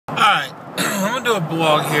Alright, I'm going to do a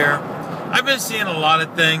blog here. I've been seeing a lot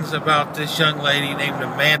of things about this young lady named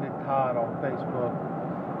Amanda Todd on Facebook.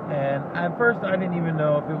 And at first I didn't even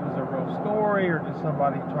know if it was a real story or just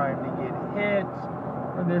somebody trying to get hits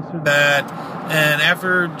or this or that. And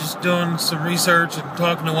after just doing some research and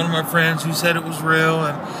talking to one of my friends who said it was real,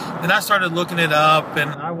 and then I started looking it up,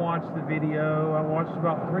 and I watched the video. I watched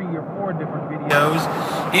about 3 or 4 different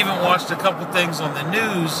videos. Even watched a couple things on the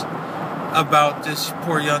news about this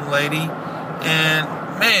poor young lady, and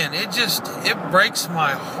man, it breaks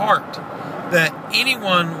my heart that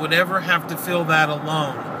anyone would ever have to feel that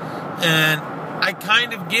alone. And I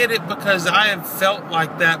kind of get it because I have felt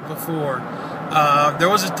like that before. There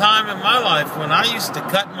was a time in my life when I used to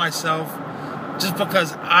cut myself just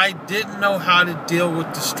because I didn't know how to deal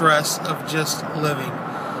with the stress of just living.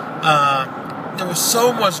 There was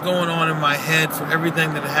so much going on in my head for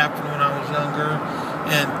everything that happened when I was younger,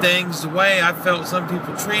 and things, the way I felt some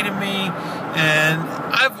people treated me. And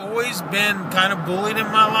I've always been kind of bullied in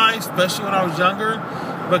my life, especially when I was younger,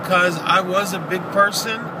 because I was a big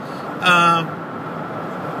person.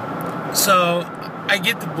 So I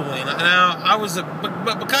get the bullying. Now,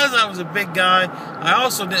 but because I was a big guy, I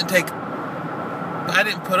also didn't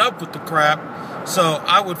put up with the crap, so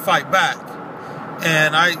I would fight back.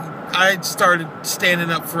 And I started standing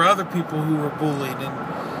up for other people who were bullied. And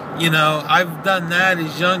you know, I've done that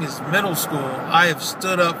as young as middle school. I have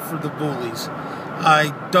stood up for the bullies.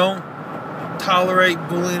 I don't tolerate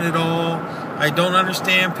bullying at all. I don't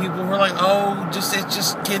understand people who are like, oh, it's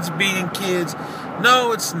just kids being kids.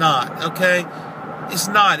 No, it's not, okay? It's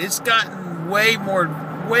not. It's gotten way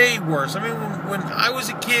worse. I mean, when I was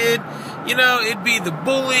a kid, you know, it'd be the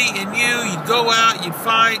bully and you'd go out, you'd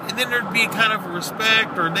fight, and then there'd be kind of a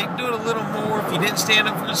respect, or they'd do it a little more if you didn't stand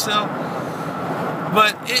up for yourself.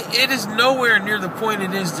 But it is nowhere near the point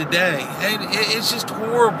it is today. And it's just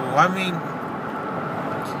horrible. I mean,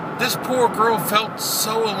 this poor girl felt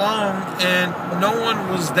so alone, and no one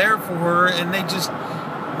was there for her, and they just,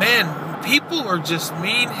 man, people are just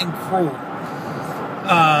mean and cruel.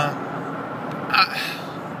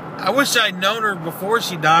 I wish I'd known her before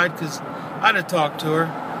she died, because I'd have talked to her.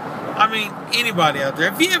 I mean, anybody out there,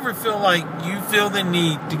 if you ever feel like you feel the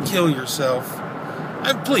need to kill yourself,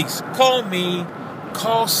 and please, call me.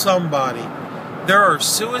 Call somebody. There are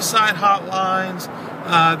suicide hotlines.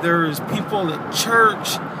 There's people at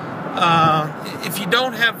church. If you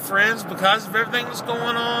don't have friends because of everything that's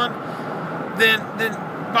going on, then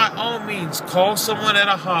by all means call someone at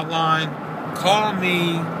a hotline. Call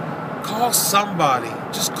me. Call somebody.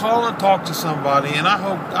 Just call and talk to somebody, and I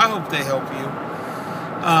hope they help you.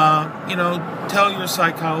 You know, tell your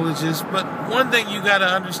psychologist. But one thing you got to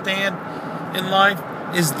understand in life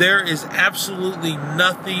is there is absolutely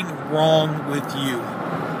nothing wrong with you.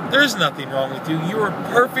 There's nothing wrong with you. You are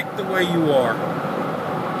perfect the way you are.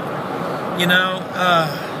 You know,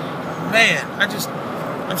 man,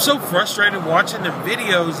 I'm so frustrated watching the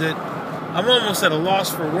videos that I'm almost at a loss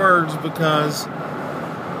for words, because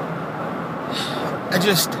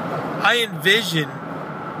I envision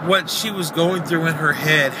what she was going through in her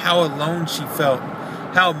head, how alone she felt,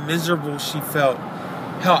 how miserable she felt,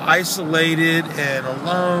 how isolated and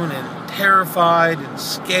alone and terrified and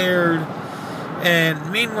scared.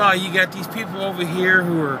 And meanwhile, you got these people over here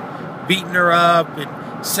who are beating her up and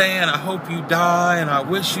saying, I hope you die, and I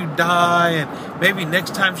wish you die, and maybe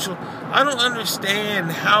next time I don't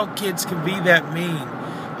understand how kids can be that mean.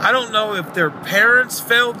 I don't know if their parents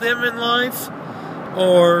failed them in life,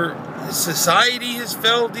 or society has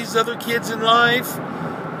failed these other kids in life,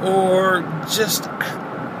 or just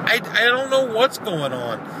I don't know what's going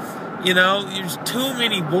on. You know, there's too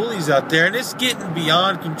many bullies out there, and it's getting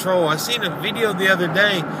beyond control. I seen a video the other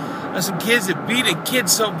day of some kids that beat a kid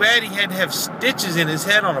so bad he had to have stitches in his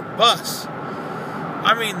head on a bus.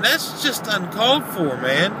 I mean, that's just uncalled for,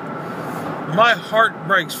 man. My heart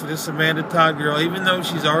breaks for this Amanda Todd girl, even though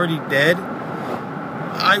she's already dead.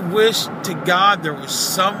 I wish to God there was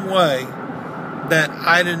some way that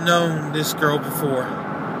I'd have known this girl before.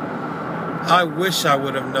 I wish I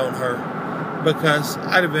would have known her, because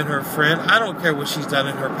I'd have been her friend. I don't care what she's done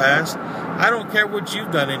in her past. I don't care what you've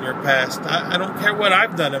done in your past. I don't care what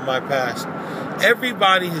I've done in my past.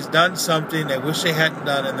 Everybody has done something they wish they hadn't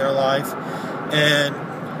done in their life. And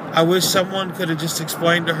I wish someone could have just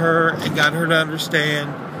explained to her and got her to understand,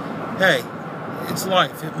 hey, it's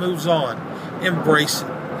life. It moves on. Embrace it.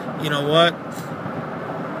 You know what?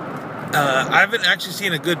 I haven't actually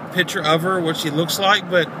seen a good picture of her, what she looks like,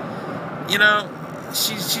 but you know,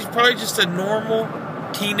 she's probably just a normal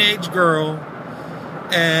teenage girl,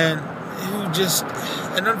 and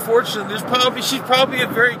unfortunately, she's probably a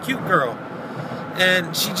very cute girl,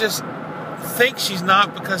 And she just thinks she's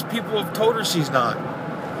not because people have told her she's not.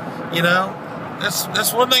 You know?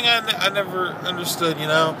 That's one thing I never understood, you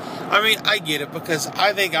know? I mean, I get it because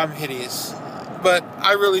I think I'm hideous. But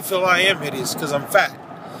I really feel I am hideous because I'm fat.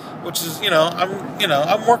 Which is,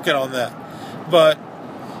 I'm working on that. But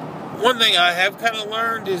one thing I have kind of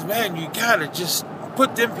learned is, man, you gotta just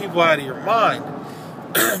put them people out of your mind.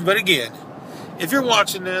 But again, if you're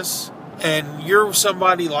watching this and you're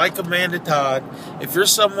somebody like Amanda Todd, if you're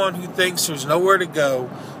someone who thinks there's nowhere to go,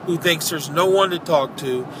 who thinks there's no one to talk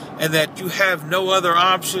to, and that you have no other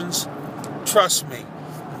options, trust me,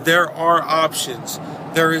 there are options.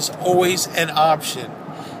 There is always an option.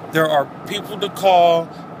 There are people to call,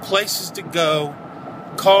 places to go.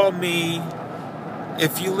 Call me.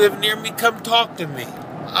 If you live near me, come talk to me.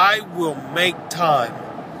 I will make time.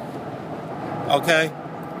 Okay?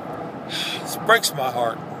 This breaks my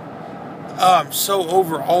heart. I'm so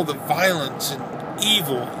over all the violence and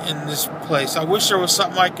evil in this place. I wish there was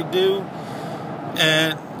something I could do.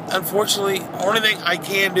 And unfortunately, the only thing I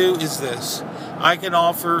can do is this. I can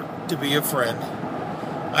offer to be a friend.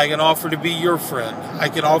 I can offer to be your friend. I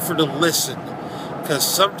can offer to listen. Because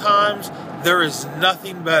sometimes there is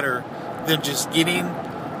nothing better than just getting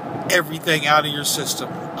everything out of your system.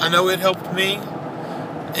 I know it helped me.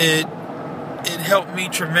 It helped me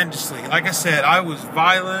tremendously. Like I said, I was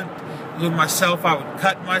violent with myself. I would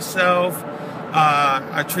cut myself.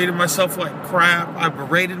 I treated myself like crap. I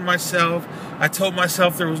berated myself. I told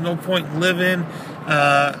myself there was no point in living.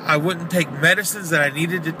 I wouldn't take medicines that I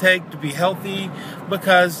needed to take to be healthy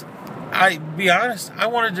because, be honest, I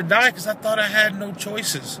wanted to die because I thought I had no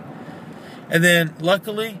choices. And then,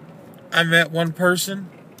 luckily, I met one person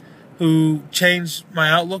who changed my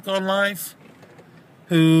outlook on life,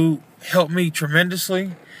 who helped me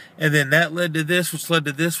tremendously, and then that led to this, which led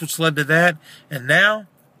to this, which led to that, and now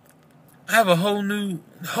I have a whole new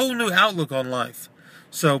outlook on life.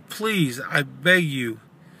 So please, I beg you,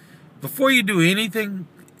 before you do anything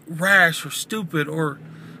rash or stupid or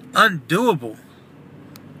undoable,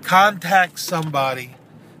 contact somebody,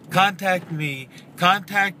 contact me,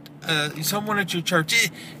 contact someone at your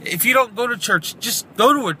church. If you don't go to church, just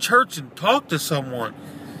go to a church and talk to someone.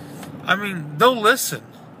 I mean, they'll listen.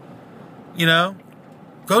 You know,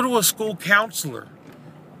 go to a school counselor.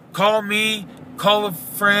 Call me, call a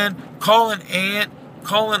friend, call an aunt,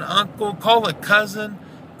 call an uncle, call a cousin,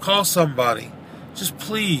 call somebody. Just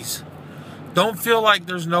please, don't feel like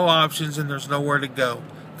there's no options and there's nowhere to go.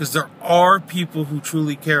 Because there are people who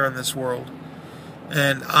truly care in this world.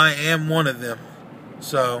 And I am one of them.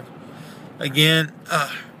 So, again,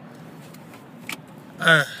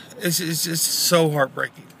 it's just so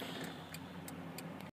heartbreaking.